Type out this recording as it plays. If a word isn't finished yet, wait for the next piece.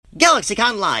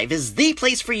GalaxyCon Live is the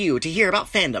place for you to hear about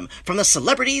fandom from the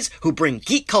celebrities who bring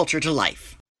geek culture to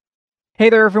life. Hey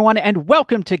there, everyone, and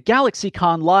welcome to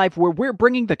GalaxyCon Live, where we're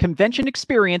bringing the convention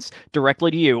experience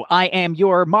directly to you. I am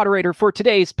your moderator for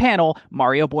today's panel,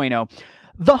 Mario Bueno.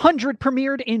 The 100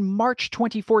 premiered in March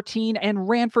 2014 and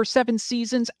ran for 7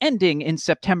 seasons, ending in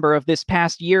September of this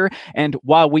past year. And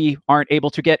while we aren't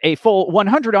able to get a full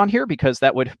 100 on here, because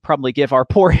that would probably give our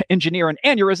poor engineer an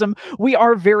aneurysm, we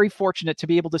are very fortunate to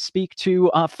be able to speak to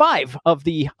 5 of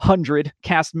the 100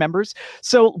 cast members.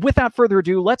 So without further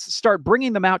ado, let's start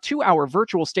bringing them out to our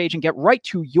virtual stage and get right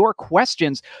to your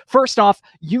questions. First off,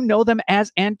 you know them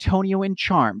as Antonio in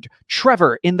Charmed,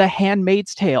 Trevor in The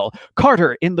Handmaid's Tale,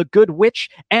 Carter in The Good Witch,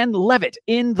 and Levitt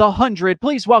in The 100.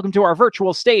 Please welcome to our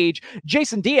virtual stage,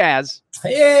 Jason Diaz.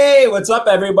 Hey, what's up,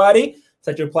 everybody?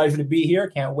 Such a pleasure to be here.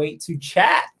 Can't wait to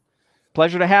chat.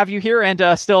 Pleasure to have you here, and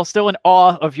still in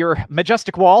awe of your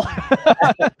majestic wall.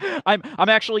 I'm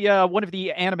actually one of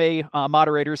the anime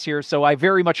moderators here, so I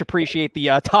very much appreciate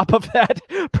the top of that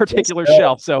particular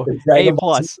shelf. So A+.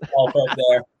 Up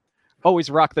there.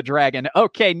 Always rock the dragon.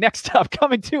 Okay, next up,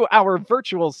 coming to our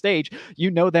virtual stage,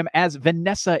 you know them as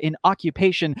Vanessa in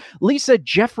Occupation, Lisa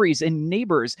Jeffries in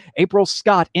Neighbors, April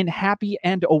Scott in Happy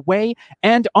and Away,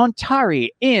 and Ontari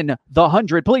in The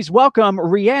 100. Please welcome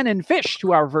Rhiannon Fish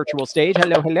to our virtual stage.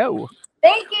 Hello, hello.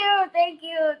 Thank you.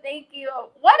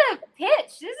 What a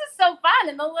pitch. This is so fun.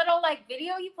 And the little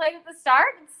video you played at the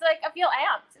start, it's I feel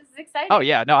amped. This is exciting. Oh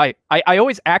yeah, no, I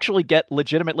always actually get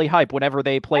legitimately hype whenever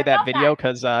they play that video,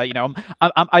 because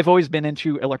I've always been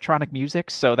into electronic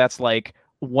music, so that's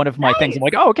one of my things. I'm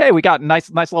like, oh, okay, we got a nice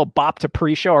little bop to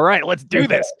pre-show. All right, let's do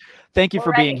this. Thank you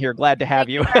for being here. Glad to have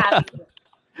you.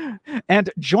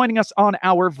 And joining us on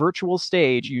our virtual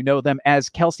stage, you know them as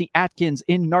Kelsey Atkins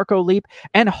in Narco Leap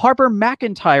and Harper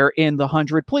McIntyre in The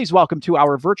 100. Please welcome to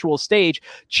our virtual stage,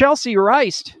 Chelsea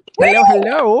Reist. Hello,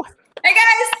 hello. Hey,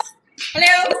 guys.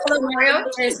 Hello, Mario,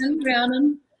 Jason,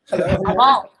 Rhiannon.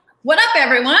 Hello. What up,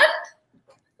 everyone?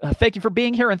 Thank you for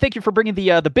being here, and thank you for bringing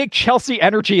the big Chelsea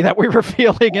energy that we were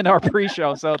feeling in our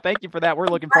pre-show. So thank you for that. We're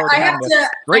looking forward to having a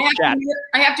great chat.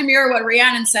 I have to mirror what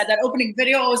Rhiannon said. That opening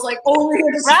video, I was like, oh,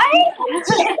 right?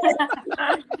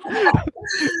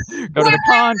 Go to the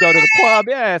pond, go to the club.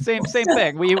 Yeah, same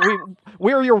thing.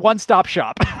 We're your one-stop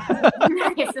shop.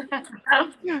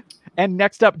 And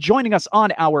next up, joining us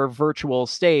on our virtual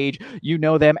stage, you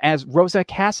know them as Rosa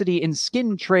Cassidy in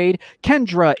Skin Trade,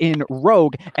 Kendra in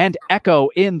Rogue, and Echo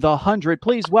in The 100.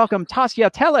 Please welcome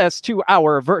Tasya Teles to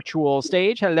our virtual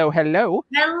stage. Hello, hello.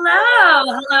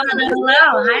 Hello.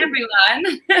 Hi,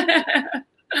 everyone.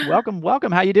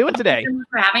 Welcome. How you doing today? Thank you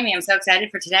for having me. I'm so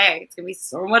excited for today. It's going to be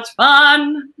so much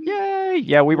fun. Yay.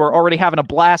 Yeah, we were already having a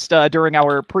blast during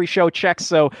our pre-show checks,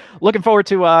 so looking forward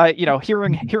to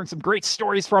hearing some great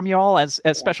stories from you all,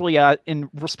 especially in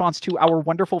response to our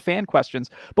wonderful fan questions.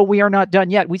 But we are not done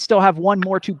yet. We still have one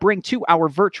more to bring to our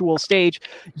virtual stage.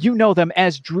 You know them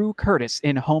as Drew Curtis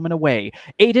in Home and Away,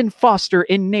 Aiden Foster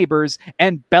in Neighbors,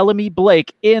 and Bellamy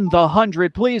Blake in The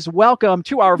 100. Please welcome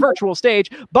to our virtual stage,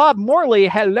 Bob Morley.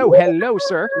 Hello,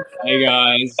 sir. Hey,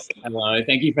 guys. Hello.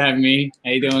 Thank you for having me.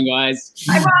 How you doing, guys?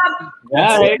 Hi,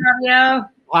 Bob. Hey. Hello.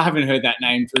 I haven't heard that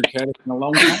name, Drew Curtis, in a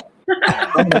long time.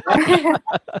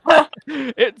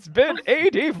 It's been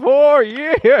 84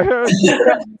 years.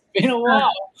 It's been a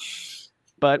while.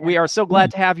 But we are so glad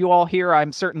to have you all here.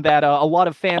 I'm certain that a lot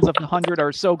of fans of The 100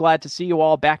 are so glad to see you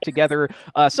all back together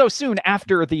so soon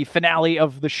after the finale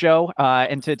of the show,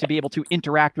 and to be able to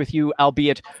interact with you,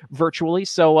 albeit virtually.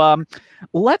 So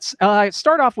let's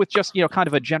start off with just kind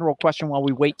of a general question while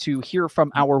we wait to hear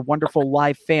from our wonderful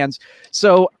live fans.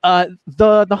 So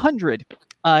the 100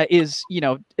 is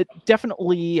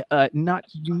definitely not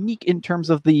unique in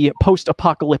terms of the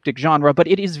post-apocalyptic genre, but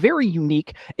it is very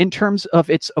unique in terms of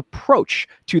its approach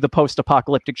to the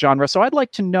post-apocalyptic genre. So I'd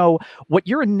like to know what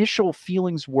your initial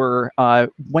feelings were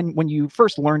when you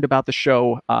first learned about the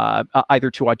show, either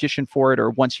to audition for it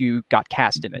or once you got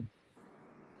cast in it.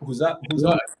 Who's that?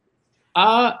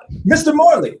 Mr.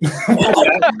 Morley.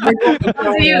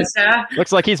 You, sir.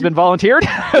 Looks like he's been volunteered.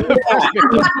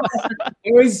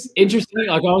 It was interesting.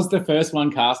 I was the first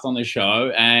one cast on the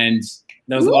show, and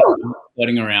there was a lot of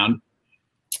floating around.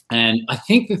 And I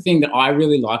think the thing that I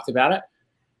really liked about it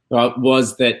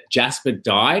was that Jasper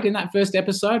died in that first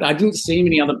episode. I didn't see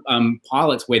many other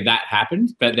pilots where that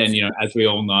happened, but then, as we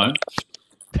all know,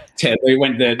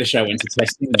 the show went to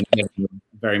testing and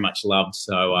very much loved.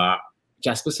 So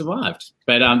Jasper survived.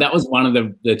 But that was one of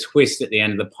the twists at the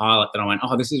end of the pilot that I went,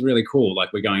 oh, this is really cool.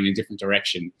 We're going in a different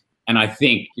direction. And I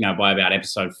think, by about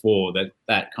episode 4,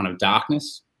 that kind of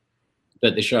darkness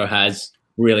that the show has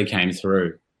really came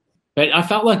through. But I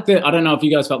felt like I don't know if you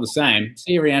guys felt the same.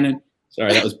 See you, Rhiannon.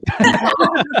 Sorry, that was.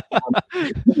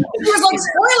 It was like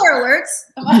spoiler alerts.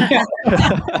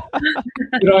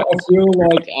 I feel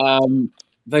like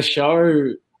the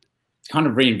show kind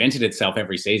of reinvented itself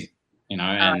every season,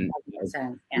 and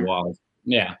wild.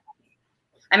 Yeah.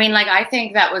 I mean, like, I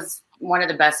think that was one of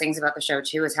the best things about the show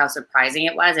too, is how surprising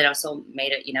it was. It also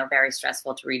made it, very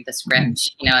stressful to read the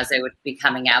script, as they would be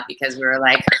coming out, because we were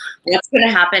like, what's going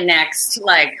to happen next?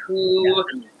 Like,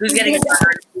 who's getting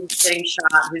hurt? Who's getting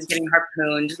shot? Who's getting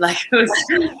harpooned? Like, who's,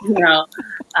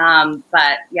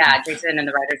 but yeah, Jason and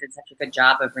the writers did such a good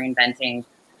job of reinventing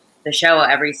the show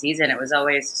every season. It was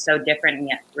always so different and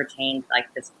yet retained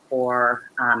like this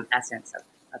core essence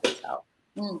of the show.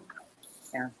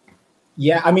 Yeah.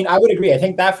 Yeah, I mean, I would agree. I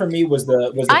think that for me was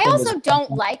the I also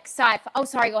don't like sci-fi. Oh,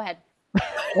 sorry. Go ahead.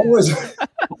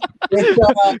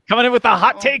 Coming in with the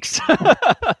hot takes.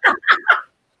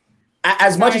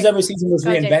 As much as every season was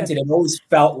reinvented, it always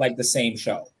felt like the same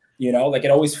show. Like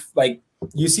it always, like,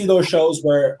 you see those shows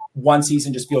where one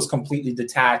season just feels completely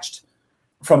detached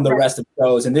from the rest of the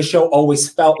shows, and this show always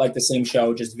felt like the same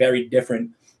show, just very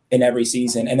different in every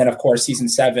season. And then, of course, season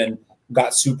 7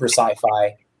 got super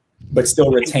sci-fi, but still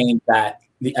retained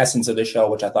the essence of the show,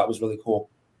 which I thought was really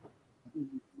cool.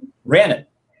 Rhiannon.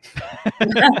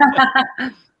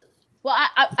 Well,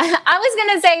 I was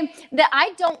gonna say that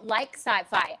I don't like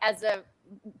sci-fi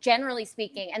generally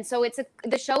speaking, and so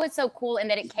the show is so cool in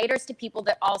that it caters to people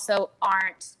that also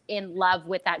aren't in love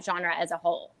with that genre as a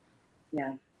whole.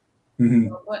 Yeah.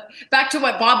 Mm-hmm. Back to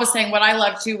what Bob was saying, what I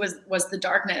loved too was the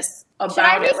darkness about Should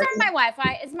I it. restart my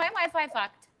Wi-Fi? Is my Wi-Fi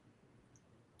fucked?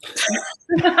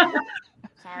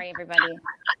 Sorry, everybody.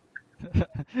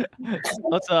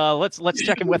 Let's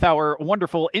check in with our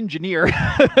wonderful engineer.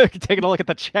 Taking a look at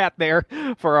the chat there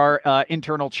for our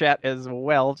internal chat as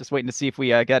well. Just waiting to see if we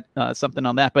get something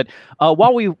on that. But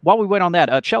while we wait on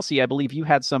that, Chelsea, I believe you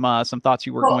had some thoughts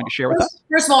you were going to share with us.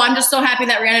 First of all, I'm just so happy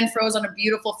that Rhiannon froze on a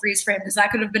beautiful freeze frame, because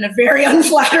that could have been a very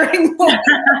unflattering moment.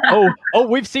 Oh,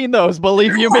 we've seen those.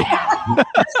 Believe you me.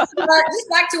 Just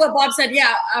back to what Bob said.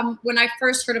 Yeah, when I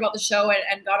first heard about the show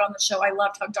and got on the show, I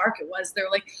loved how dark it was. They were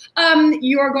like,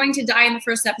 you are going to die in the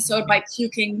first episode by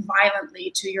puking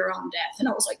violently to your own death. And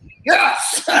I was like,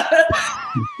 yes!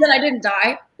 Then I didn't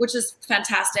die, which is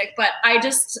fantastic. But I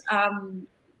just, I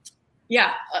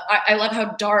love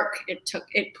how dark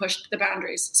it pushed the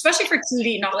boundaries, especially for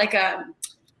TV, not like a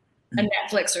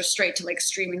Netflix or straight to like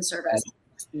streaming service.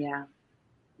 Yeah.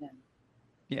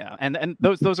 Yeah, and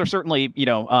those are certainly,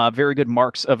 very good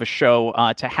marks of a show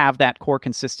to have that core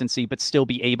consistency, but still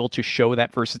be able to show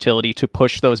that versatility to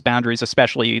push those boundaries,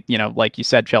 especially, like you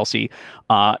said, Chelsea,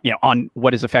 on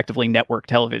what is effectively network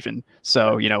television.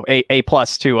 So, A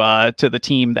plus to the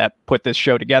team that put this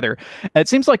show together. It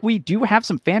seems like we do have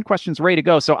some fan questions ready to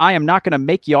go, so I am not going to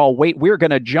make y'all wait. We're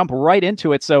going to jump right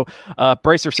into it. So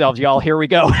brace yourselves, y'all. Here we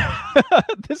go.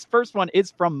 This first one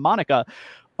is from Monica.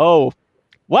 Oh,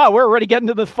 wow, we're already getting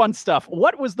to the fun stuff.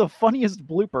 What was the funniest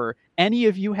blooper any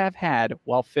of you have had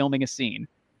while filming a scene?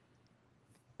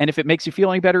 And if it makes you feel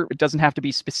any better, it doesn't have to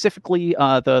be specifically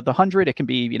the 100. It can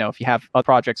be, if you have other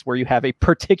projects where you have a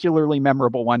particularly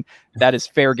memorable one, that is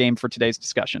fair game for today's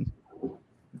discussion.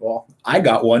 Well, I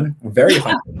got one. Very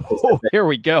fun. Here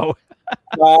we go.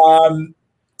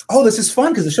 This is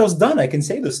fun because the show's done. I can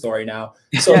say the story now.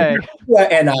 So Nicola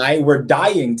and I were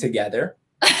dying together.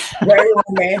 Very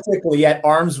romantically at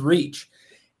arm's reach.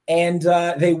 And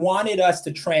they wanted us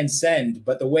to transcend,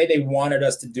 but the way they wanted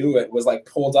us to do it was like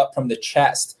pulled up from the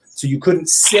chest. So you couldn't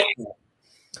sit there.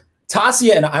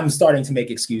 Tasia and I'm starting to make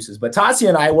excuses, but Tasia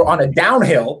and I were on a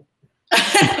downhill.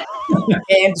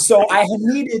 And so I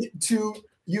needed to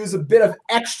use a bit of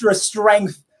extra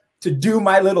strength to do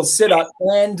my little sit-up.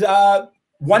 And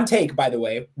one take, by the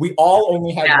way. We all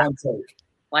only had one take.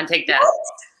 One take death.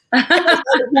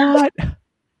 What?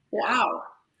 Wow.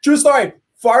 True story.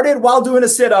 Farted while doing a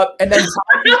sit-up, and then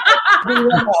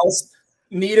everyone else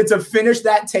needed to finish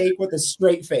that take with a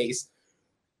straight face.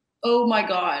 Oh my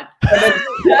God. That's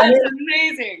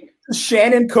amazing.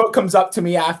 Shannon Cook comes up to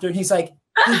me after, and he's like,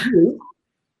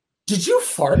 did you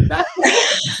fart that?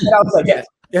 And I was like,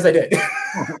 yes, I did.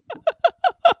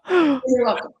 You're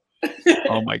welcome.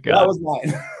 Oh my God. That was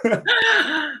mine.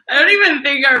 I don't even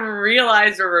think I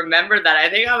realized or remembered that. I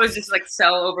think I was just like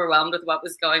so overwhelmed with what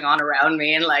was going on around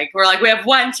me. And like, we're like, we have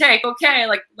one take. Okay.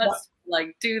 Like, let's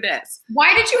like do this.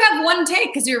 Why did you have one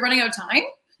take? Because you were running out of time?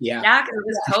 Yeah. Yeah. Cause it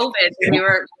was COVID. And we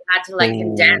were had to like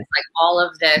condense like all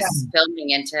of this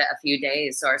filming into a few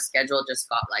days. So our schedule just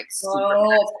got like super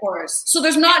of course. So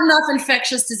there's not enough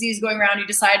infectious disease going around. You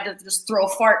decided to just throw a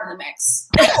fart in the mix.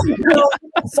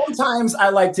 Sometimes I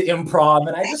like to improv,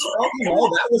 and I just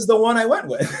that was the one I went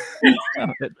with.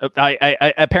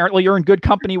 I apparently you're in good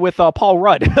company with Paul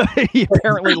Rudd. He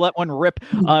apparently let one rip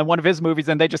on one of his movies,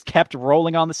 and they just kept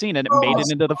rolling on the scene, and it made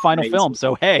it into the final film.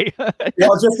 So hey,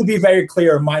 well, just to be very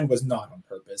clear, mine was not on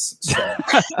purpose. So.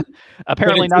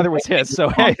 Apparently, neither was his. So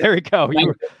hey, there you go.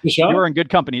 You were in good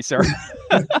company, sir.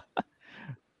 What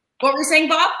were you saying,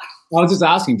 Bob? I was just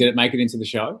asking, did it make it into the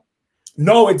show?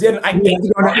 No, it didn't. I think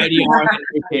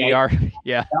ADR.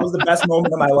 Yeah. That was the best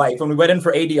moment of my life when we went in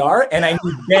for ADR, and I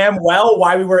knew damn well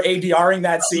why we were ADRing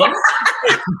that scene.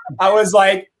 I was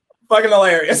like, fucking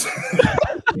hilarious.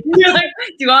 You're like,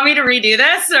 do you want me to redo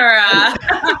this or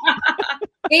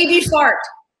AD fart?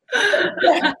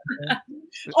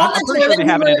 I'm pretty sure they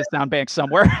have it in a sound bank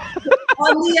somewhere.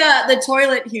 On the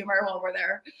toilet humor while we're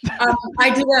there. I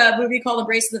did a movie called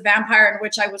Embrace of the Vampire, in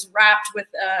which I was wrapped with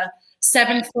a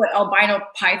 7-foot albino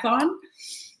python.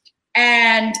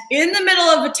 And in the middle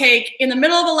of a take, in the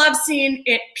middle of a love scene,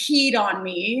 it peed on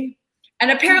me.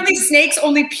 And apparently snakes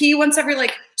only pee once every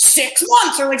like 6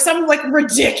 months or like some like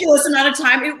ridiculous amount of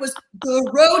time. It was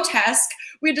grotesque.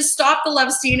 We had to stop the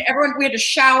love scene. We had to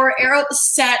shower, air out the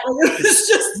set. Like, it was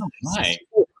just.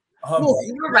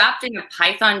 You were wrapped in a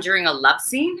python during a love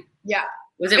scene? Yeah.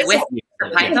 Was it with the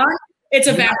python? It's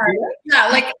a vampire. Yeah,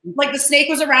 like the snake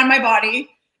was around my body.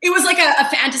 It was like a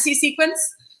fantasy sequence.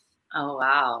 Oh,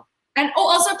 wow. And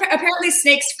also apparently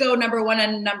snakes go number 1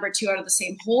 and number 2 out of the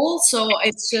same hole. So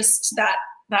it's just that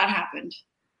happened.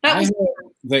 That was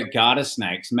the garter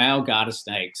snakes, male garter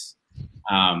snakes,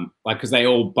 like because they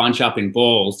all bunch up in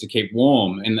balls to keep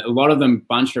warm, and a lot of them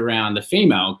bunch around the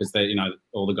female because they,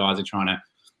 all the guys are trying to,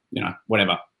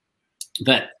 whatever.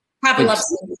 But have a love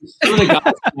scene. The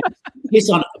guys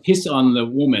piss on the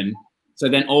woman, so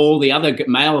then all the other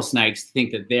male snakes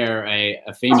think that they're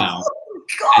a female.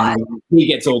 God. And he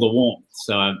gets all the warmth.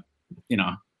 So,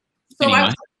 So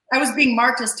anyway. I was being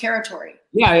marked as territory.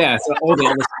 Yeah. So all the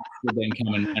other snakes would then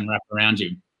come and wrap around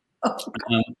you.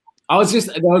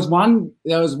 There was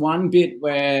one bit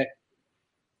where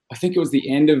I think it was the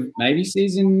end of maybe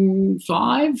season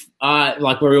 5,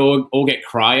 like where we all get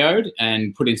cryoed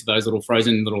and put into those little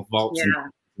frozen little vaults and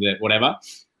whatever.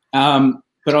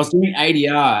 But I was doing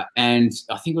ADR, and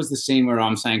I think it was the scene where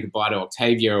I'm saying goodbye to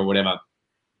Octavia or whatever.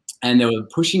 And they were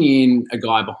pushing in a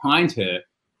guy behind her,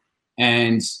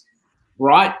 and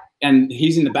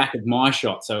he's in the back of my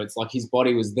shot, so it's like his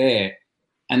body was there,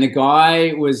 and the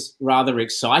guy was rather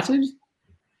excited,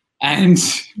 and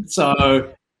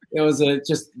so it was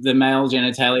just the male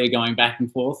genitalia going back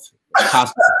and forth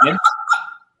past my head.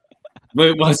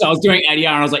 But so I was doing ADR,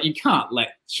 and I was like,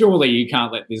 surely you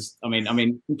can't let this. I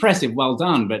mean, impressive, well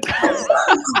done, but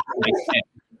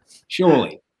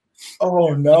surely.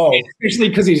 Oh no! Especially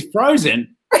because he's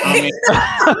frozen.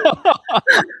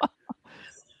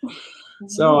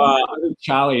 So I think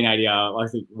Charlie and ADR, I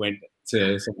think, went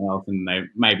to someone else, and they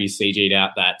maybe CG'd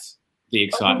out the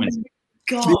excitement.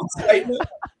 God. The excitement.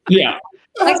 Yeah.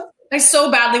 I so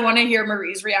badly want to hear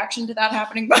Marie's reaction to that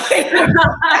happening.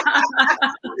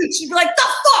 She'd be like, "The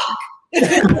fuck!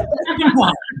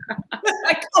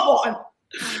 Come on!"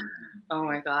 Oh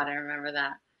my God, I remember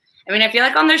that. I mean, I feel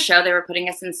like on the show, they were putting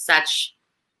us in such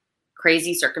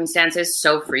crazy circumstances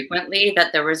so frequently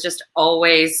that there was just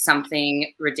always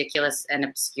something ridiculous and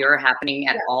obscure happening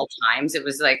at all times. It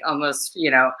was like almost,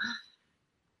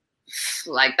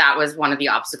 like that was one of the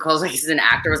obstacles. Like as an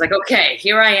actor, was like, okay,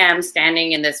 here I am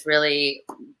standing in this really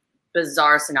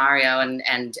bizarre scenario, and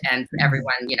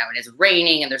everyone, and it's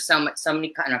raining, and there's so many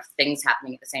kind of things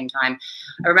happening at the same time.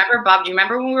 I remember, Bob, do you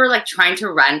remember when we were like trying to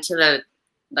run to the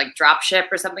drop ship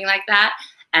or something like that,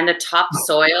 and the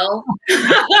topsoil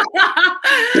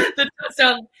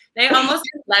so they almost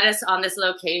let us on this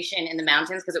location in the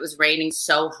mountains because it was raining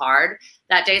so hard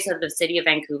that day. So the city of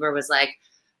Vancouver was like,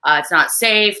 it's not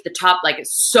safe, the top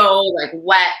is so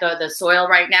wet, the soil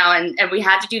right now, and we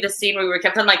had to do the scene where we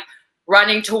kept on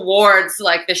running towards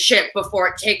the ship before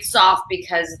it takes off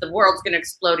because the world's gonna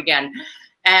explode again.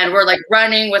 And we're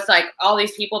running with all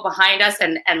these people behind us,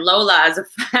 and Lola is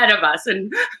ahead of us,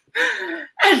 and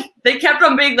they kept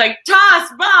on being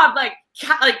Toss, Bob,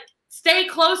 stay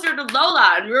closer to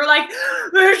Lola, and we were like,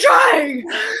 we're trying.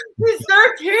 He's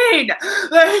 13.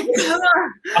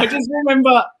 I just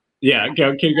remember. Yeah,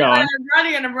 keep going.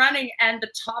 And I'm running, and the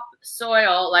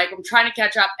topsoil, I'm trying to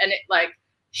catch up, and it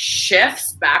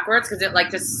shifts backwards because it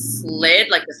just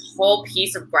slid, this whole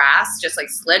piece of grass just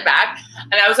slid back,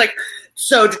 and I was like,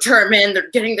 so determined,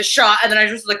 they're getting the shot, and then I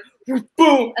just like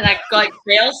boom, and I like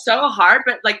fail so hard.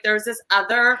 But like there's this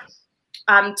other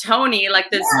Tony, like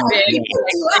this big,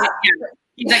 like,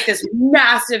 he's like this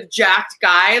massive jacked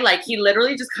guy. Like he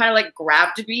literally just kind of like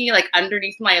grabbed me like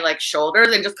underneath my like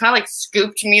shoulders and just kind of like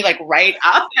scooped me like right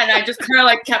up, and I just kind of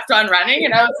like kept on running,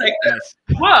 and I was like,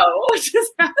 whoa, what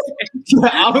just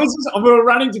happened? We were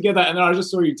running together, and then I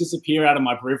just saw you disappear out of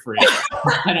my periphery,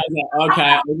 and I was like, okay,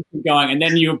 I'll just keep going, and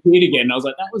then you appeared again, and I was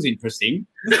like, that was interesting.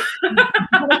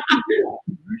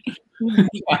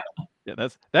 Yeah,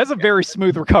 that's a very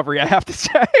smooth recovery, I have to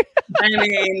say. I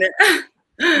mean,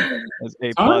 That's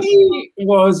A plus. Tony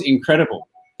was incredible.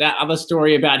 That other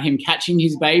story about him catching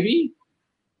his baby.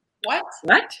 What?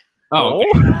 Oh,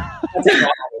 okay. That's a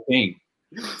whole thing.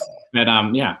 But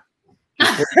yeah,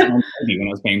 when I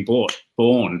was being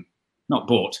born.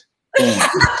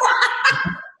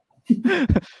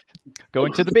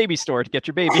 Going to the baby store to get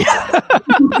your baby.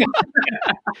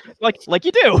 like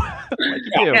you do.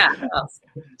 Yeah.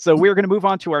 So we're going to move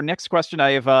on to our next question.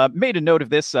 I have made a note of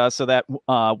this so that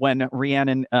when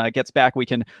Rhiannon gets back, we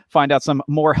can find out some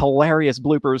more hilarious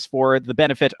bloopers for the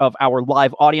benefit of our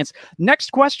live audience.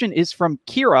 Next question is from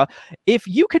Kira. If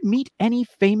you could meet any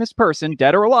famous person,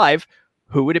 dead or alive,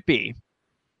 who would it be?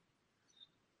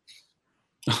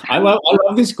 I love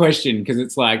this question because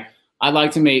it's like, I'd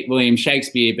like to meet William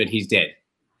Shakespeare, but he's dead.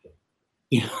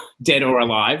 Dead or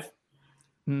alive.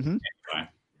 Mm-hmm. Anyway,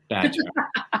 bad joke.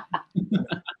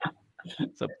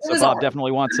 So Bob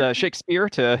definitely wants Shakespeare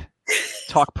to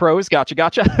talk prose. Gotcha.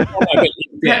 Oh, but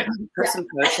he's dead. Person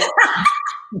potion.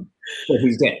 But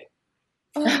he's dead.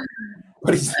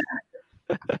 What is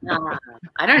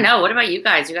I don't know. What about you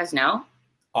guys? You guys know?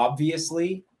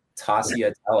 obviously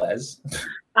Tasia Tellez.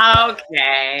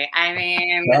 Okay. I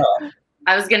mean,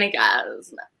 I was gonna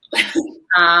guess.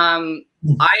 I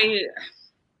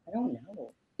don't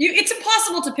know. It's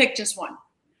impossible to pick just one.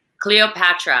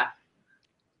 Cleopatra.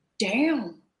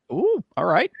 Damn. Ooh, all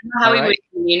right. I don't know how we would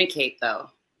communicate though.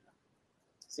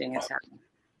 Seeing as how,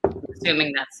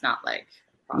 assuming that's not like.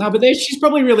 No, but she's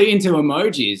probably really into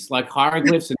emojis, like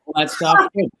hieroglyphs and all that stuff.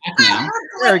 Go back now.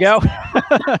 There we go.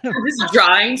 Just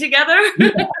drawing together.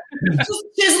 Just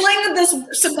chiseling with this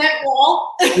cement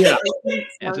wall. Yeah.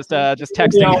 Yeah, just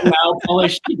texting. Nail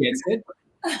polish, she gets it.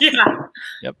 Yeah.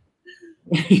 Yep.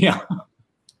 Yeah.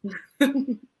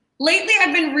 Lately,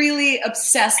 I've been really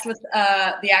obsessed with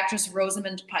the actress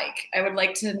Rosamund Pike. I would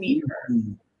like to meet her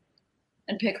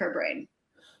and pick her brain.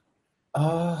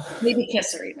 Maybe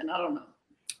kiss her even. I don't know.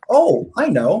 Oh, I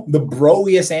know. The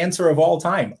broiest answer of all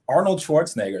time. Arnold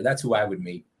Schwarzenegger. That's who I would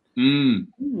meet.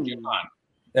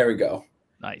 There we go.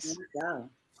 Nice. Go.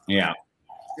 Yeah.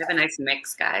 We have a nice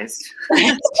mix, guys.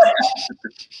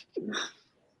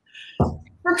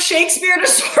 From Shakespeare to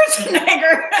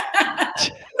Schwarzenegger.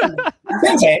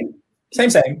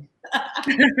 Same.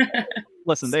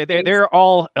 Listen, they're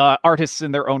all artists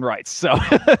in their own rights, so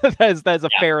that's a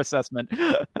fair assessment.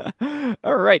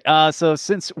 All right, so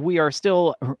since we are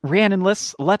still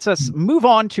Rhiannonless, let's us move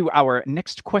on to our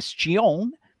next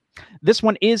question. This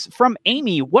one is from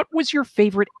Amy. What was your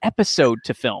favorite episode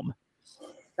to film?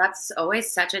 That's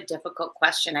always such a difficult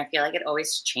question. I feel like it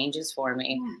always changes for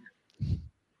me.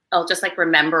 I'll just like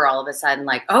remember all of a sudden,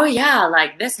 like, oh yeah,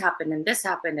 like this happened and this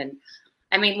happened. And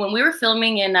I mean, when we were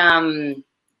filming in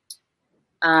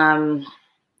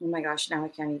oh my gosh, now I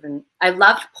can't even. I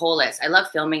loved Polis. I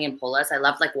loved filming in Polis. I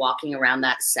loved like walking around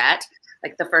that set.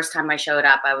 Like the first time I showed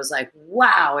up, I was like,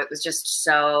 wow, it was just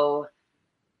so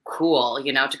cool,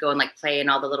 you know, to go and like play in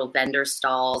all the little vendor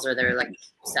stalls, or they're like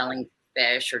selling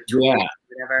fish or tours or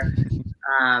whatever.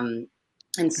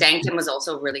 And Sanctum was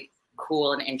also really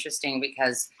cool and interesting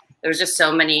because there was just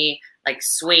so many like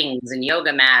swings and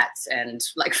yoga mats and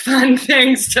like fun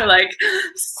things to like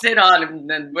sit on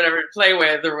and whatever, play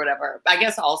with or whatever. I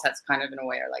guess all sets kind of in a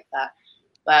way are like that.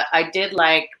 But I did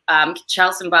like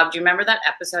Chelsea and Bob. Do you remember that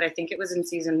episode? I think it was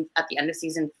at the end of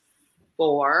season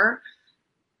 4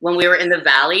 when we were in the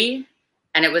valley,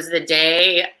 and it was the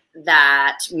day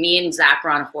that me and Zach were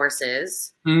on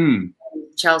horses.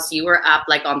 Chelsea, you were up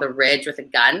like on the ridge with a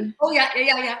gun. Oh yeah.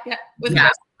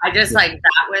 I just like,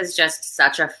 that was just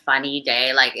such a funny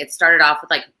day. Like it started off with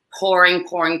like pouring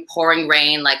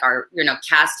rain. Like our,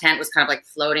 cast tent was kind of like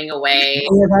floating away.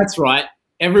 Oh, that's right.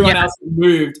 Everyone else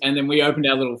moved, and then we opened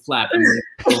our little flap. And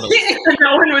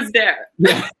no one was there.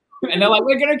 Yeah. And they're like,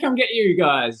 we're going to come get you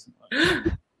guys.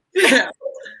 Yeah.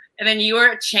 And then you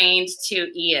were chained to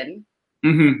Ian.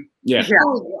 Mm-hmm. Yeah.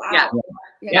 Oh, wow.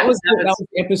 Yeah. That was the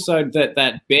episode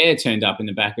that bear turned up in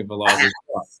the back of Eliza's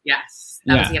truck. Yes.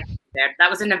 That was the episode there.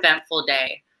 That was an eventful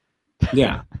day.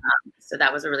 Yeah. So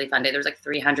that was a really fun day. There was like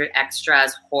 300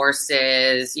 extras,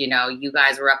 horses, you know, you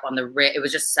guys were up on the it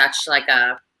was just such like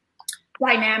a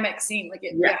dynamic scene. Like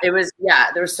it was,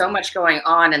 there was so much going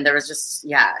on, and there was just,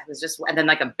 it was just, and then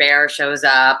like a bear shows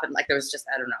up, and like there was just,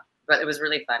 I don't know, but it was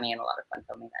really funny and a lot of fun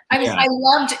filming that. I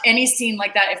loved any scene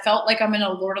like that. It felt like I'm in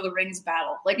a Lord of the Rings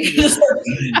battle. Like, just, like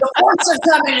the orcs are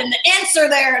coming and the Ents are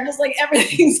there, and just like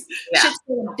everything's shit's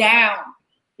going down.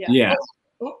 Yeah.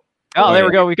 Oh, there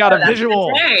we go. We got a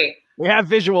visual. Okay. We have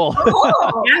visual.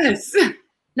 Oh, Yes.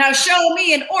 now show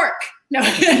me an orc. No.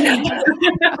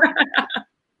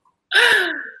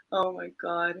 Oh my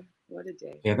God. What a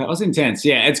day. Yeah, that was intense.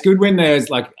 Yeah, it's good when there's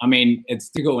like, I mean, it's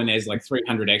difficult when there's like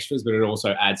 300 extras, but it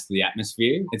also adds to the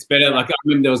atmosphere. It's better. Like I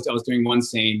remember I was doing one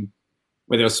scene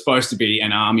where there was supposed to be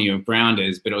an army of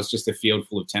grounders, but it was just a field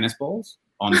full of tennis balls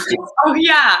on stage. Oh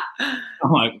yeah.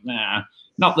 I'm like, nah,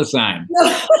 not the same.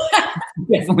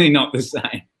 Definitely not the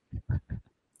same.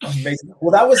 Amazing.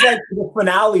 Well, that was like the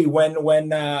finale when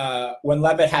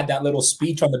Levitt had that little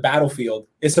speech on the battlefield.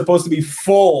 It's supposed to be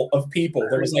full of people.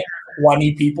 There was like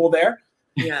 20 people there.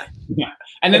 Yeah.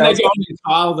 And then they go and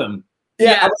tile them.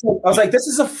 Yeah. I was like, this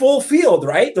is a full field,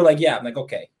 right? They're like, yeah. I'm like,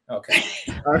 okay.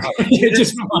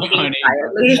 Just my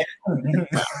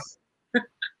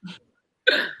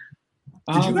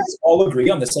Did you guys all agree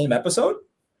on the same episode?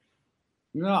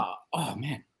 No. Oh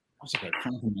man, I was like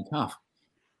cramp in my cuff.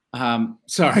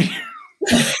 Sorry.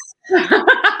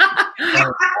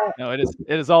 No, it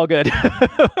is all good.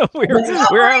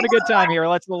 we're having a good time here.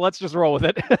 Let's just roll with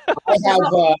it.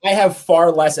 I have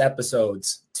far less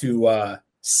episodes to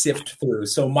sift through.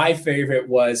 So my favorite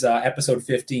was episode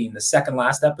 15, the second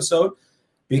last episode,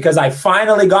 because I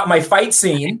finally got my fight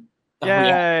scene.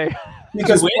 Yay!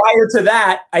 Because prior to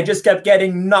that, I just kept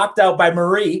getting knocked out by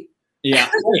Marie. Yeah.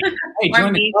 Hey,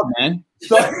 join the club, man.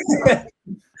 So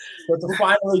to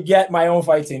finally get my own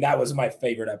fight scene, that was my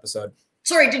favorite episode.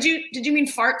 Sorry, did you mean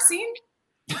fart scene?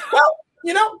 Well,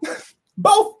 you know,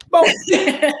 both.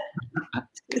 I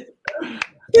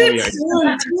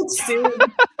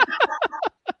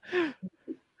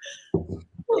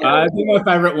think my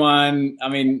favorite one, I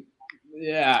mean,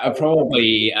 yeah,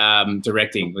 probably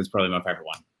directing was probably my favorite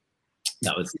one.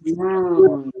 That was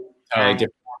totally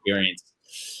different experience.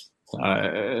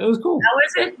 It was cool. How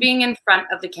was it being in front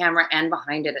of the camera and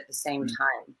behind it at the same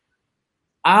time?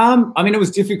 I mean, it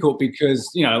was difficult because,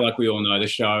 you know, like we all know, the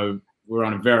show, we're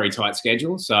on a very tight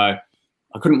schedule. So I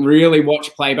couldn't really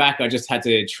watch playback. I just had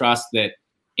to trust that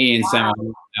Ian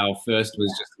Samuel, our first,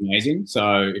 was just amazing.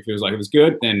 So if it was like it was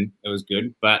good, then it was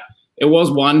good. But it was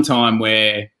one time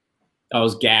where I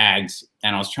was gagged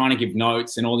and I was trying to give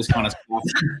notes and all this kind of stuff.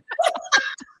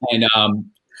 And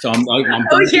so I'm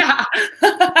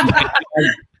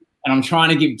and I'm trying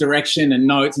to give direction and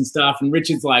notes and stuff. And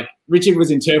Richard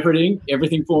was interpreting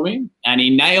everything for me, and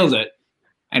he nailed it.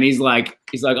 And he's like,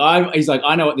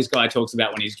 I know what this guy talks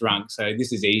about when he's drunk, so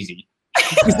this is easy. I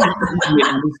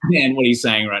understand what he's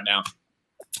saying right now.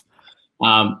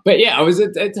 But yeah, it was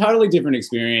a totally different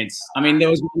experience. I mean, there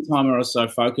was one time where I was so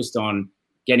focused on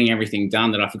getting everything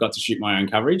done that I forgot to shoot my own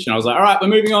coverage, and I was like, all right, we're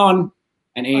moving on.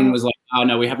 And Ian was like, oh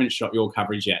no, we haven't shot your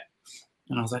coverage yet.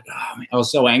 And I was like, oh man, I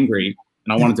was so angry.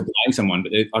 And I wanted to blame someone,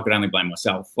 but I could only blame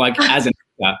myself. Like as an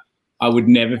actor, I would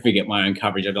never forget my own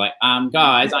coverage. I'd be like,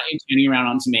 guys, aren't you turning around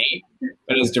onto me?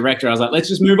 But as director, I was like, let's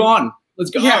just move on.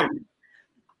 Let's go. Yeah,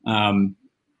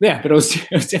 but it was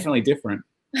definitely different.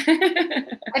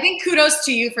 I think kudos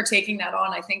to you for taking that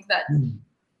on. I think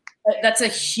that's a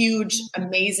huge,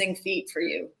 amazing feat for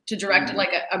you to direct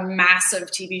like a massive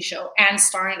TV show and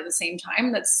star in it at the same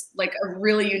time. That's like a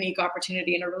really unique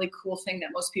opportunity and a really cool thing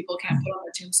that most people can't put on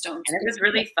their tombstones. And it was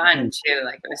really fun too.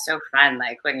 Like it was so fun.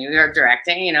 Like when you were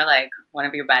directing, you know, like one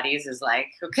of your buddies is like,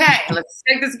 okay, let's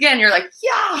take this again. You're like,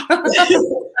 yeah.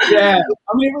 Yeah.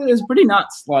 I mean, it was pretty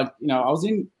nuts. Like, you know, I was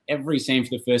in every scene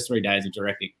for the first 3 days of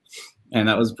directing, and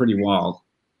that was pretty wild.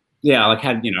 Yeah, like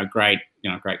had, great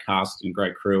cast and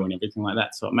great crew and everything like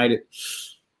that. So it made it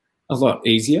a lot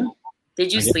easier.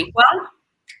 Did you sleep well?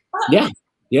 Yeah,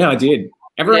 I did.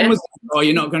 Everyone was like, oh,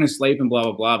 you're not going to sleep and blah,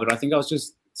 blah, blah. But I think I was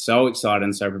just so excited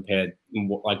and so prepared and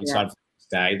excited for this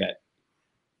day that,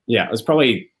 it was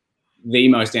probably the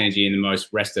most energy and the most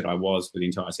rested I was for the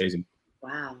entire season.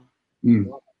 Wow.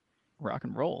 Rock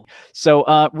and roll. So,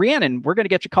 Rhiannon, we're going to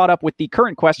get you caught up with the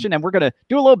current question, and we're going to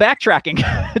do a little backtracking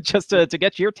just to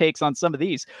get your takes on some of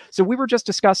these. So we were just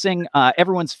discussing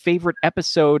everyone's favorite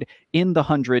episode in the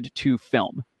 100 to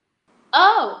film.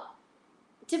 Oh,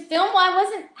 to film?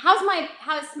 Well, how's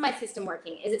my system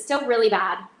working? Is it still really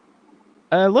bad?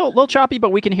 A little choppy,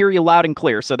 but we can hear you loud and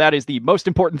clear. So that is the most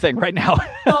important thing right now.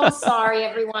 So sorry,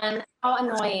 everyone. How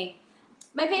annoying.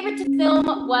 My favorite to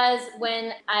film was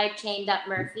when I chained up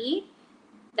Murphy.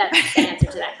 That's the answer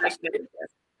to that question.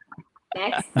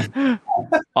 Next.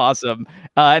 Awesome.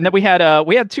 And then we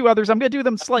had two others. I'm going to do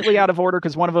them slightly out of order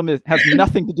because one of them has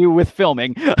nothing to do with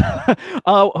filming.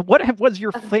 What was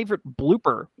your favorite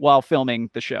blooper while filming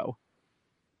the show?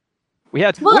 We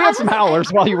had some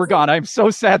howlers while you were gone. I'm so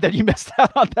sad that you missed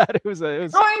out on that. It was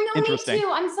interesting. Me too.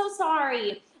 I'm so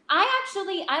sorry.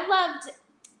 I loved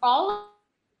all.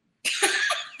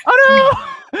 Oh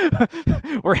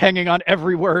no! We're hanging on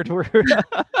every word.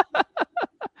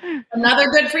 Another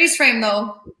good freeze frame,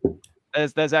 though.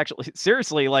 That's actually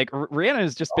seriously, like Rhiannon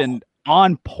has just been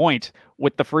on point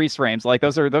with the freeze frames. Like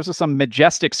those are some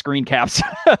majestic screen caps.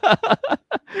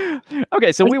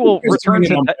 Okay, so we will return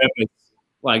to that.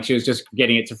 Like she was just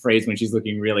getting it to freeze when she's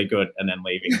looking really good and then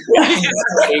leaving.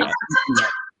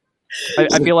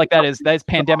 I feel like that is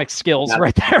pandemic skills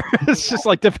right there. It's just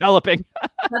like developing.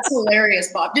 That's hilarious,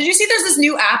 Bob. Did you see there's this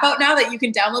new app out now that you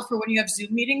can download for when you have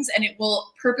Zoom meetings, and it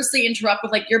will purposely interrupt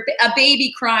with like a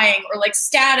baby crying or like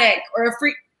static or a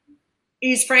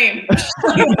freeze frame.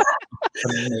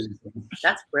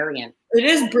 That's brilliant. It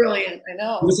is brilliant. I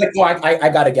know. It was like, oh, I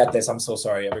gotta get this. I'm so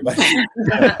sorry, everybody.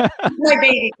 My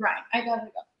baby crying. I gotta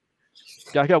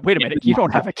go. Wait a minute, you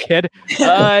don't have a kid?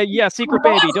 Yeah, secret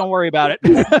baby. Don't worry about it.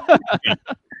 I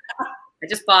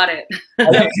just bought it.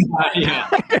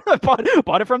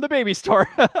 Bought it from the baby store.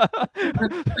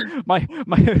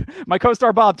 my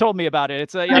co-star Bob told me about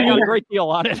it. I got a great deal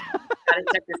on it. Gotta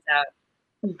check this out.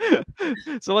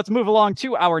 So let's move along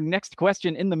to our next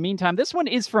question. In the meantime, this one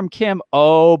is from Kim.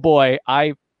 Oh boy,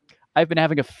 I've been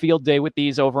having a field day with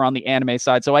these over on the anime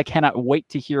side, so I cannot wait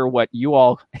to hear what you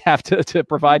all have to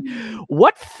provide.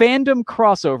 What fandom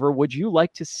crossover would you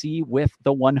like to see with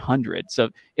the 100? So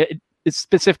it's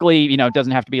specifically, it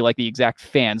doesn't have to be like the exact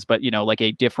fans, but, like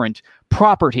a different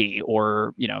property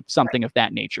or, something of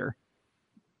that nature.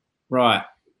 Right.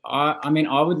 I mean,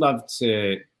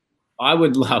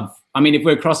 if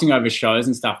we're crossing over shows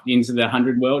and stuff into the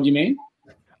 100 world, you mean?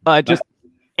 Just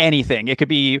anything. It could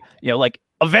be, like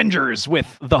Avengers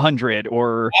with the 100,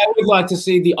 or I would like to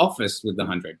see The Office with the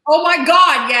 100. Oh my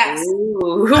God, yes.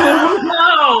 Ooh.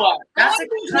 No, that's a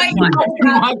good one.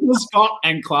 Michael Scott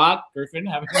and Clark Griffin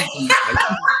having a conversation.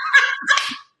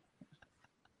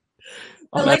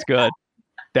 Oh, that's good.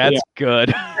 That's good.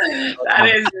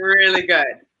 That is really good.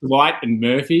 Dwight and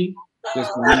Murphy.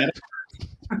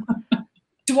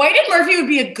 Dwight and Murphy would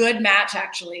be a good match,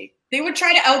 actually. They would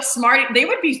try to outsmart.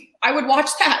 I would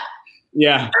watch that.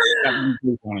 Yeah, that would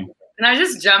be funny. Can I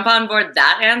just jump on board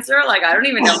that answer? Like, I don't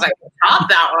even know if I can top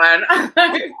that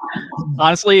one.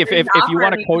 Honestly, if you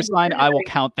want to co-sign, I will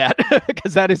count that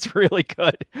because that is really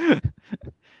good. So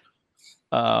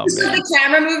the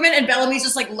camera movement and Bellamy's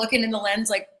just like looking in the lens,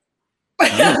 like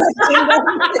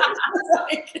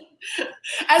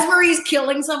as Marie's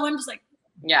killing someone, just like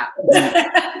yeah.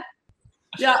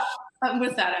 Yeah, I'm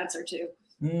with that answer too.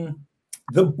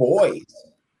 The Boys.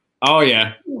 Oh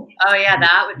yeah. Oh yeah,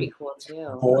 that would be cool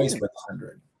too. Boys with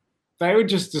 100. They would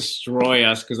just destroy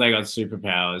us because they got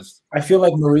superpowers. I feel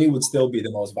like Marie would still be the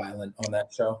most violent on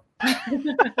that show.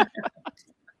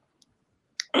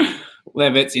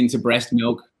 Levitt's into breast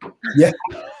milk. Yeah.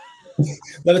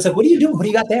 Levitt's like, what are you doing? What do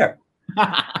you got there?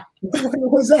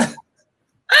 What was that?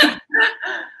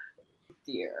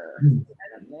 Dear. I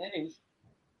don't know.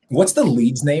 What's the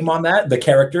lead's name on that? The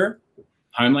character?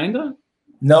 Homelander?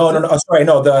 No. Oh, sorry,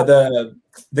 no.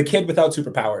 The kid without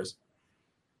superpowers.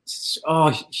 Oh,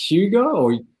 Hugo?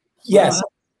 Or yes,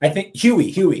 I think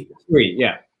Huey. Huey,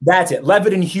 yeah. That's it.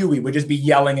 Levitt and Huey would just be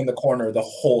yelling in the corner the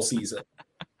whole season.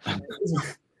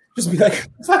 Just be like, what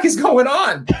the fuck is going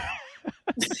on?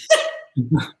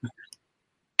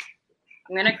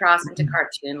 I'm gonna cross into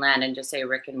cartoon land and just say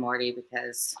Rick and Morty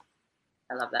because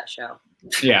I love that show.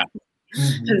 Yeah.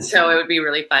 And so it would be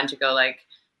really fun to go like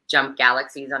jump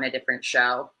galaxies on a different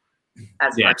show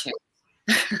as cartoons.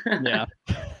 Yeah.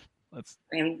 I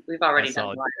mean, we've already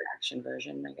done the live action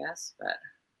version, I guess, but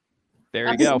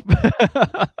there you go.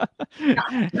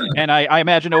 And I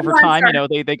imagine over time,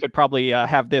 they could probably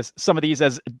have some of these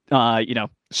as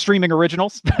streaming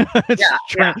originals.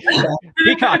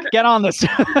 Peacock, get on this.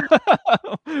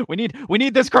 we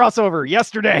need this crossover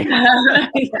yesterday.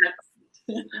 Yes.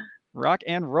 Rock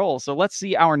and roll. So let's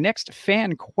see our next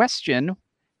fan question.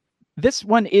 This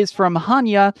one is from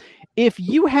Hanya. If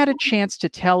you had a chance to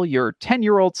tell your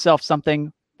 10-year-old self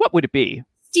something, what would it be?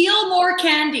 Steal more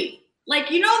candy. Like,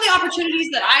 the opportunities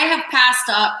that I have passed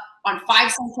up on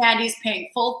 5-cent candies, paying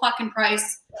full fucking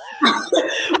price.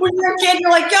 When you're a kid, you're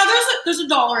like, yeah, there's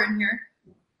 $1 in here.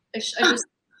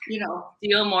 you know.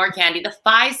 Steal more candy. The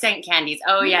 5-cent candies.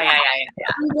 Oh yeah.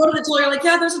 You go to the till, you're like,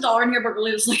 yeah, there's $1 in here, but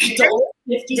really it's like $1.50.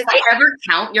 Did they ever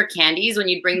count your candies when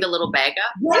you'd bring the little bag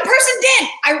up? One person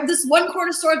did. This one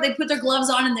corner store, they put their gloves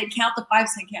on and they'd count the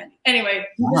 5-cent candy. Anyway,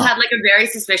 you just had like a very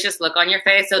suspicious look on your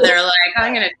face, so they're like,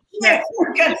 I'm gonna.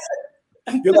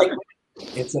 You're like,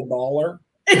 it's $1.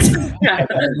 It's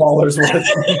 $1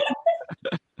 worth.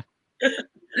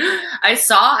 I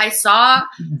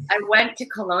went to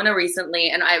Kelowna recently,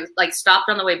 and I like stopped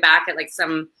on the way back at like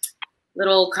some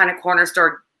little kind of corner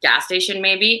store gas station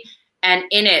maybe, and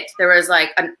in it there was like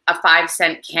a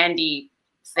 5-cent candy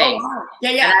thing. Oh, wow.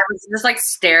 Yeah. And I was just like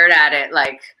stared at it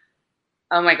like,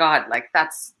 oh my God, like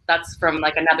that's from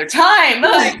like another time.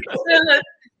 Like,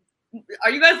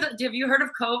 are you guys? Have you heard of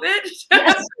COVID?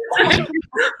 Yes.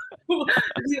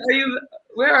 Are you?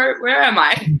 Where am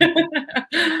I?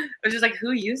 I was just like,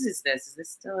 who uses this? Is this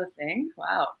still a thing?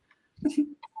 Wow.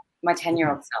 My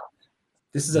 10-year-old self.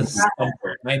 This is a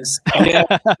stumper.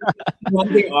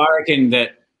 One thing I reckon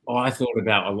that I thought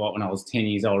about a lot when I was 10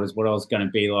 years old is what I was going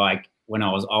to be like when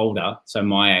I was older, so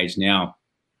my age now,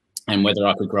 and whether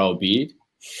I could grow a beard.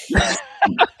 Never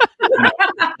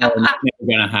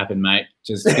going to happen, mate.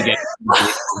 Just forget.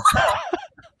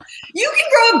 You can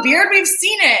grow a beard. We've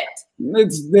seen it.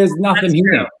 There's nothing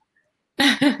here.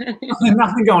 There's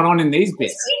nothing going on in these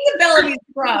bits. We've seen the Bellamy's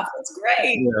rough. It's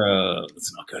great.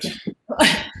 That's not good.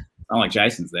 I like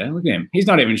Jason's there. Look at him. He's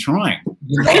not even trying.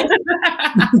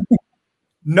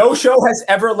 No show has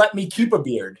ever let me keep a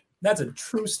beard. That's a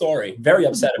true story. Very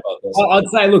upset about this. I'd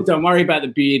say, look, don't worry about the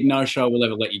beard. No show will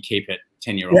ever let you keep it.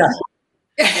 10-year-old.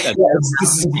 Yeah.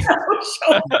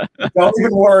 Don't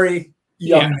even worry.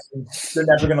 Young, they're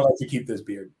never going to let you keep this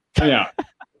beard. Yeah.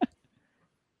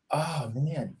 Oh,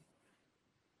 man.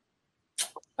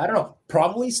 I don't know.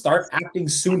 Probably start acting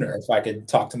sooner if I could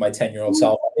talk to my 10-year-old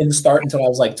self. I didn't start until I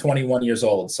was like 21 years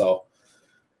old. So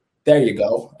there you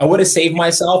go. I would have saved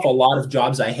myself a lot of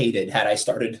jobs I hated had I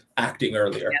started acting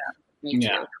earlier. Yeah, me too.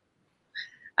 Yeah.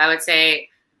 I would say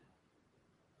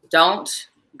don't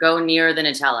go near the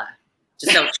Nutella.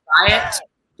 Just don't try it.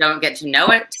 Don't get to know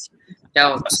it.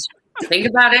 Don't think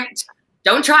about it.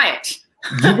 Don't try it.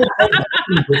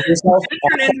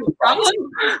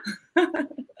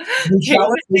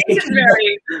 It's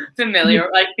very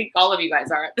familiar. I think all of you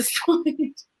guys are at this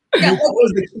point. Yeah, what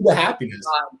was the key to happiness?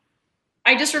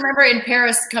 I just remember in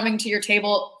Paris coming to your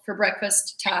table for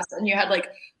breakfast, Tass, and you had like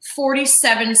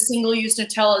 47 single-use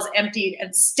Nutellas emptied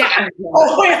and stacked.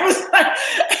 Oh, it was like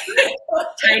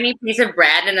tiny piece of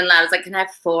bread, and then I was like, "Can I have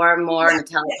 4 more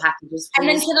Nutella packages, please?" And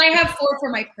then, can I have 4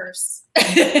 for my purse?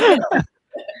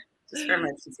 Just for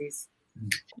emergencies.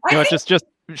 You know, just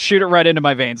shoot it right into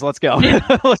my veins. Let's go.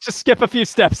 Let's just skip a few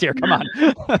steps here. Come on.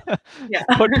 Yeah.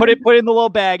 Put it in the little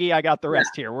baggie. I got the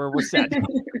rest here. We're set.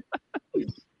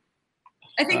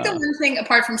 I think the one thing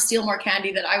apart from steal more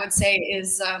candy that I would say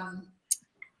is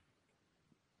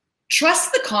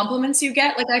trust the compliments you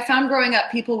get. Like I found growing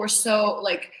up, people were so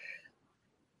like,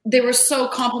 they were so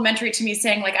complimentary to me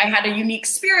saying like I had a unique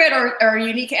spirit or a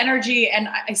unique energy. And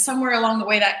I somewhere along the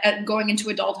way that going into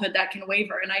adulthood that can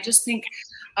waver. And I just think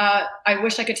I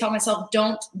wish I could tell myself,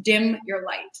 don't dim your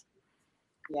light.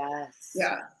 Yes.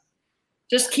 Yeah.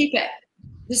 Just keep it.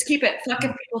 Just keep it. Fuck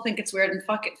if people think it's weird, and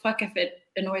fuck if it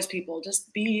annoys people.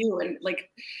 Just be you, and like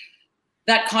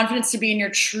that confidence to be in your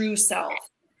true self.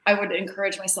 I would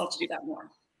encourage myself to do that more,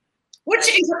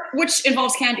 which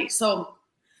involves candy. So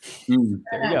there you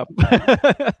go.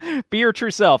 Be your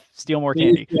true self. Steal more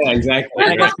candy. Yeah, exactly.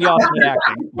 I guess be awesome at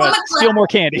acting, but steal more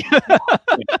candy.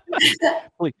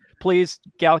 Please,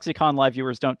 GalaxyCon live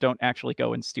viewers, don't actually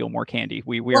go and steal more candy.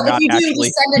 We are not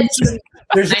actually.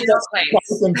 There's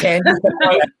some candy.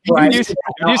 If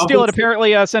you steal it,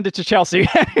 apparently send it to Chelsea.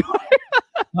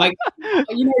 Like,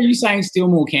 you know, you saying steal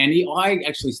more candy. I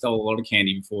actually stole a lot of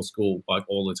candy before school, like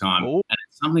all the time. Ooh. And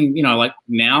it's something, you know, like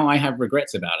now I have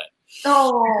regrets about it.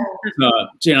 Oh.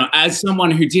 You know, as someone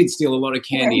who did steal a lot of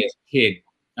candy as a kid,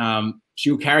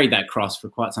 she'll carry that cross for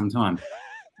quite some time.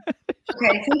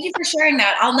 Okay, thank you for sharing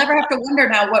that. I'll never have to wonder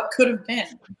now what could have been.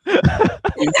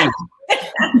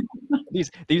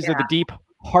 These are the deep,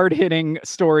 hard-hitting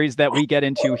stories that we get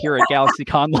into here at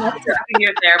GalaxyCon. I'm talking to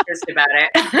your therapist about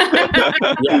it.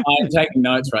 Yeah, I'm taking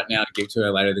notes right now to give to her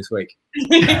later this week.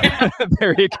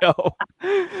 There you go.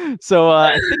 So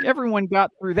I think everyone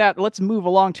got through that. Let's move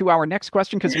along to our next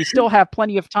question because we still have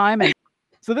plenty of time. And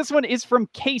so this one is from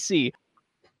Casey.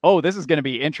 Oh, this is going to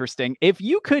be interesting. If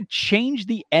you could change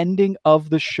the ending of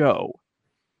the show,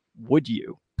 would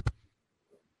you?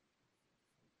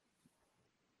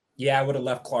 Yeah, I would have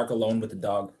left Clark alone with the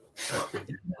dog.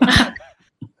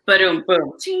 But Boom,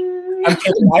 boom. I'm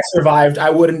kidding. I survived. I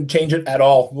wouldn't change it at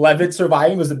all. Levitt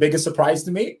surviving was the biggest surprise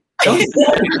to me. Honestly,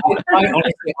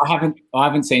 I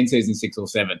haven't seen season 6 or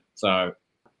 7, so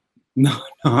no.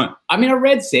 I mean, I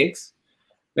read 6,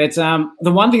 but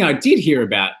the one thing I did hear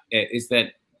about it is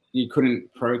that you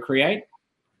couldn't procreate.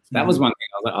 That was one thing.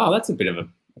 I was like, oh, that's a bit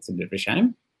of a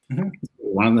shame. Mm-hmm.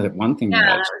 One thing.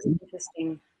 Yeah, that was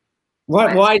interesting.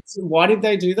 Why did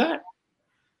they do that?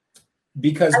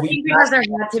 Because because there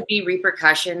had to be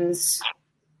repercussions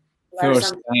For or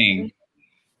something. staying.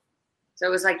 So it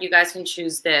was like, you guys can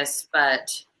choose this, but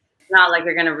it's not like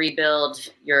you're going to rebuild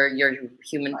the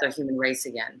human race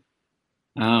again.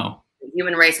 Oh, The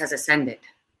human race has ascended.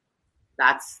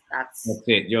 That's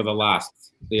it. You're the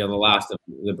last. You're the last of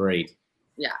the breed.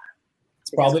 yeah.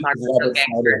 it's probably Because Levitt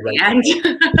gangster started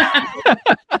at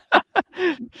the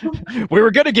end. We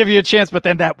were gonna give you a chance, but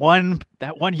then that one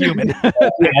human,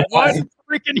 that one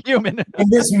freaking human. in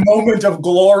this moment of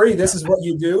glory, this is what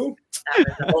you do.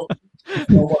 No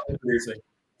more producing.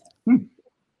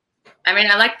 I mean,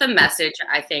 I like the message,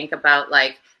 I think, about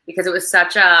because it was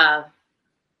such a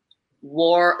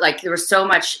war, there was so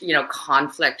much,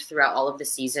 conflict throughout all of the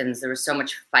seasons. There was so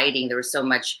much fighting. There was so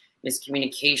much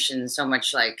miscommunication, so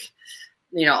much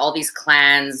all these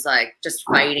clans, just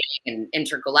fighting and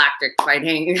intergalactic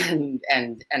fighting.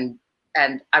 And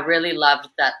I really loved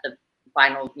that the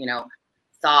final,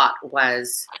 thought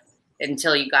was,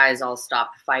 until you guys all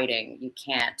stop fighting, you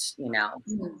can't,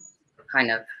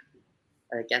 kind of,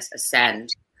 I guess, ascend,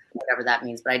 whatever that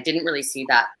means. But I didn't really see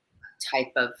that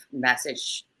type of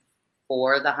message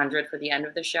for the 100 for the end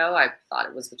of the show. I thought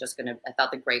it was just I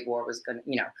thought the Great War was going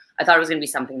to, I thought it was going to be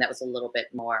something that was a little bit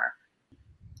more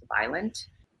violent.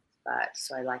 But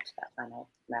so I liked that final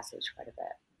message quite a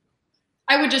bit.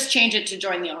 I would just change it to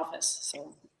join the office.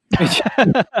 So.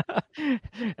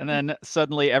 And then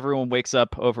suddenly everyone wakes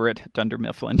up over at Dunder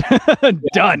Mifflin.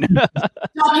 Done.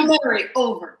 Documentary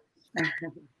over.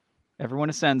 Everyone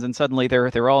ascends, and suddenly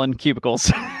they're all in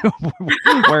cubicles,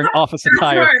 wearing office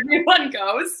attire. Where everyone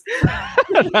goes.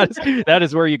 that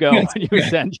is where you go when you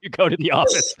ascend. You go to the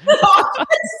office.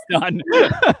 Done.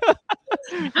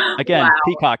 Again, Wow.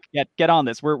 Peacock, get on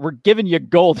this. We're giving you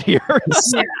gold here.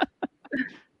 Yeah.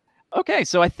 Okay,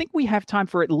 so I think we have time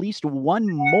for at least one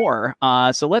more.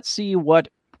 So let's see what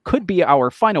could be our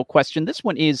final question. This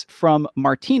one is from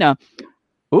Martina.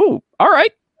 Ooh, all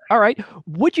right.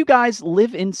 Would you guys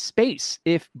live in space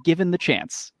if given the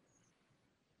chance?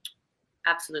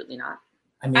 Absolutely not.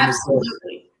 I mean,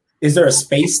 Absolutely. is there a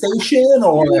space station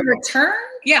or? Will you return?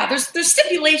 Yeah, there's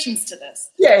stipulations to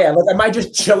this. Yeah. Am I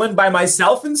just chilling by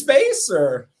myself in space,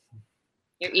 or?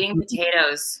 You're eating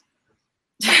potatoes.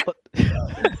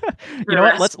 You know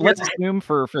what? Let's assume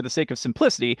for the sake of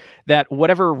simplicity that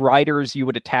whatever riders you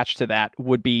would attach to that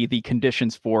would be the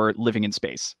conditions for living in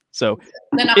space. So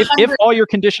Then if all your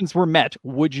conditions were met,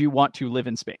 would you want to live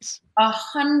in space?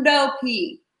 100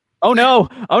 P. Oh no!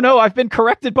 I've been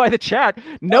corrected by the chat.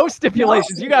 No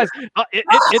stipulations. You guys,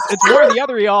 it's one or the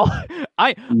other, y'all.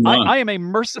 I am a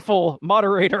merciful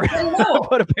moderator,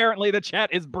 but apparently the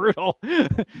chat is brutal.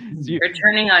 They're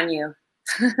turning on you.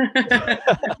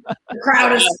 The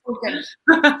crowd is spoken.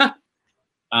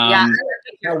 Yeah,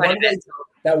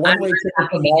 That one-way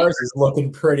ticket to Mars is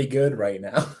looking pretty good right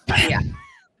now. yeah.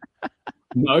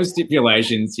 No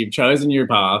stipulations. You've chosen your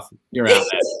path. You're out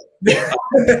there.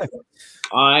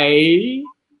 I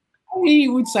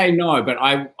would say no, but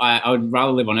I would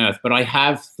rather live on Earth. But I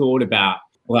have thought about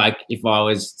if I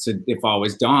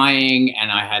was dying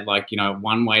and I had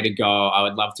one way to go, I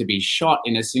would love to be shot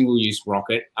in a single-use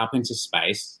rocket up into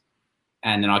space,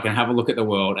 and then I can have a look at the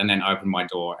world and then open my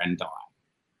door and die.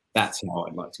 That's how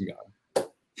I'd like to go.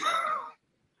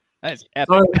 That is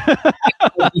epic.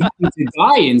 To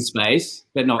die in space,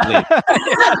 but not live.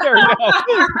 There we go.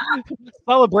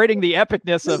 Celebrating the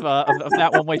epicness of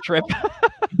that one-way trip.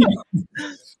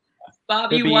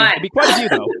 Bobby It'd won. be quite a view,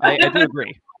 though. I do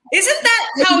agree. Isn't that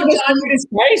how in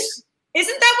space?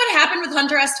 Isn't that what happened with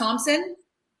Hunter S. Thompson?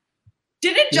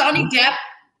 Didn't Johnny Depp?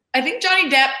 I think Johnny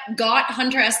Depp got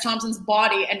Hunter S. Thompson's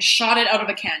body and shot it out of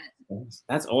a cannon.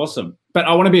 That's awesome. But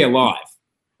I want to be alive.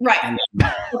 Right.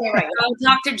 Okay, right. I'll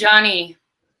talk to Johnny.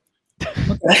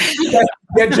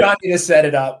 Get Johnny to set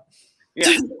it up.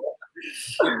 Yeah.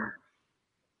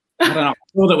 I don't know. I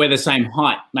feel that we're the same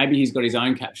height. Maybe he's got his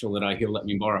own capsule that he'll let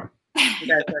me borrow. 100%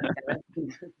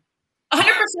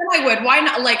 I would. Why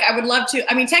not? I would love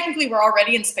to. I mean, technically we're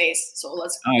already in space, so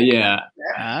let's. Oh yeah.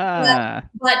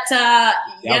 But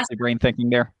Galaxy brain thinking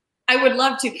there. I would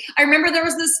love to. I remember there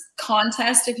was this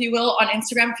contest, if you will, on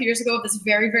Instagram a few years ago of this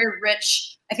very, very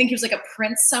rich, I think he was like a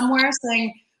prince somewhere,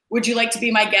 saying, would you like to be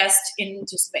my guest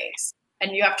into space?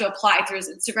 And you have to apply through his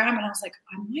Instagram. And I was like,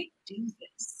 I might do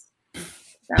this.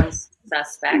 Sounds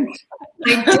suspect.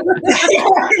 I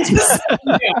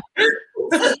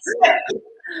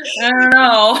don't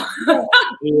know.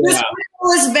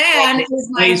 This van is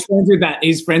my. He's friends with that.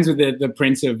 He's friends with the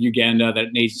Prince of Uganda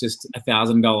that needs just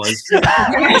 $1,000.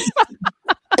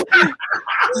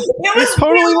 It was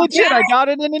Totally really legit. good. I got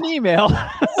it in an email.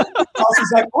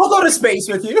 Kelsey's like, we'll go to space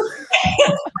with you.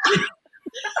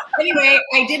 Anyway,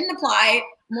 I didn't apply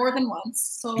more than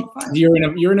once, so fine.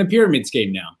 You're in a pyramid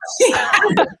scheme now.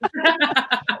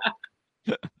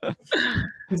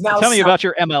 He's now Tell me about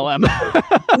your MLM.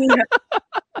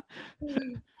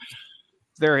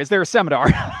 Is there a seminar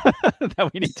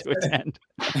that we need to attend?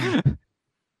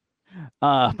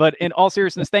 But in all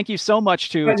seriousness, thank you so much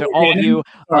to all of you.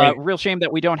 Real shame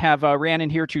that we don't have Rhiannon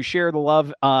here to share the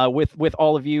love with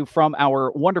all of you from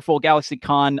our wonderful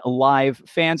GalaxyCon live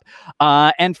fans.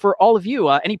 And for all of you,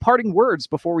 any parting words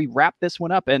before we wrap this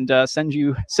one up and send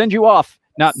you off?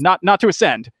 Not to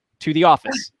ascend to the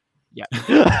office. Yeah,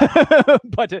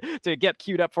 but to get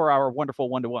queued up for our wonderful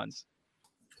one-to-ones.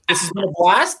 This has been a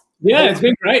blast. Yeah, it's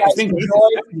been great. It's been great to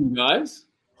chat with you guys.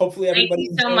 Hopefully, Thank everybody.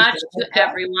 you so enjoys much the to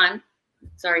everyone.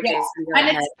 Sorry, Yeah. Jason. Go And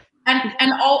ahead.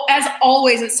 as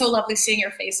always, it's so lovely seeing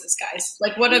your faces, guys.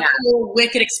 Like, what a Yeah. cool,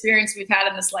 wicked experience we've had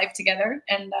in this life together,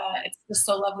 and it's just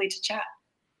so lovely to chat.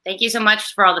 Thank you so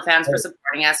much for all the fans for Yes.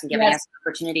 supporting us and giving Yes. us the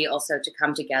opportunity also to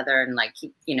come together and like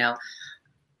keep,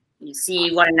 you see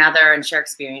one another and share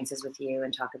experiences with you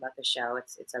and talk about the show.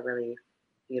 It's a really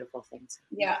beautiful thing. So,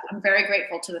 Yeah, I'm very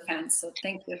grateful to the fans. So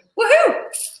thank you. Woohoo!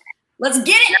 Let's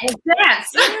get it.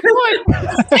 dance.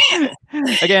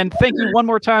 Again, thank you one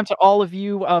more time to all of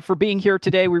you for being here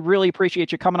today. We really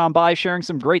appreciate you coming on by, sharing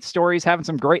some great stories, having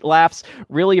some great laughs.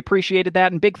 Really appreciated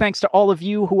that. And big thanks to all of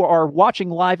you who are watching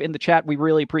live in the chat. We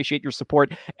really appreciate your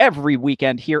support every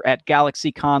weekend here at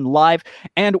GalaxyCon Live.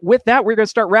 And with that, we're going to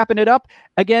start wrapping it up.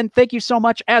 Again, thank you so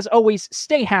much. As always,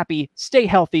 stay happy, stay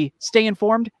healthy, stay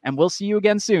informed, and we'll see you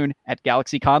again soon at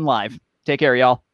GalaxyCon Live. Take care, y'all.